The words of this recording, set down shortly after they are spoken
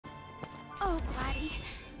Oh, Gladdy.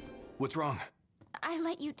 What's wrong? I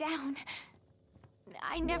let you down.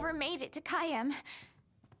 I never made it to Kayem.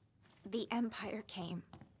 The Empire came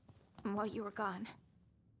while you were gone.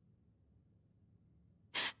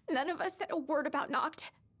 None of us said a word about Noct.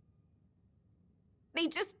 They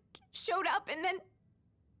just showed up and then...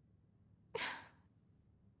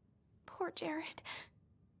 Poor Jared.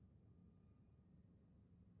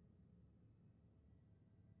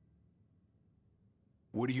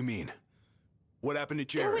 What do you mean? What happened to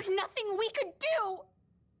Jared? There was nothing we could do!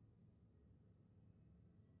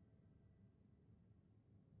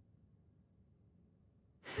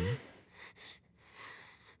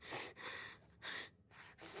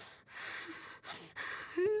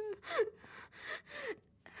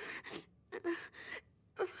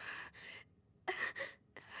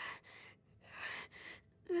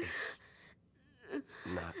 It's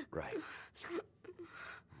not right.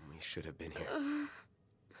 We should have been here.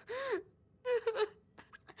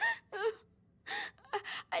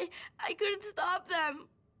 I couldn't stop them.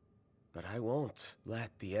 But I won't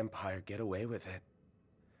let the Empire get away with it.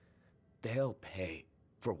 They'll pay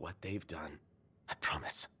for what they've done. I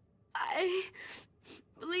promise. I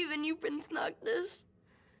believe in you, Prince Noctis.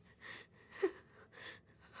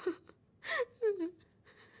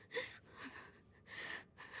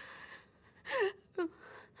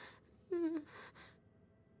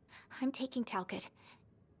 I'm taking Talcott,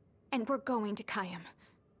 and we're going to Kayem.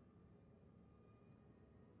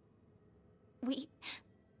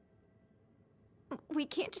 We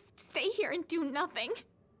can't just stay here and do nothing.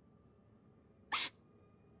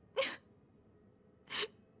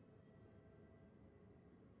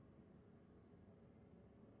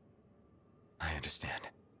 I understand.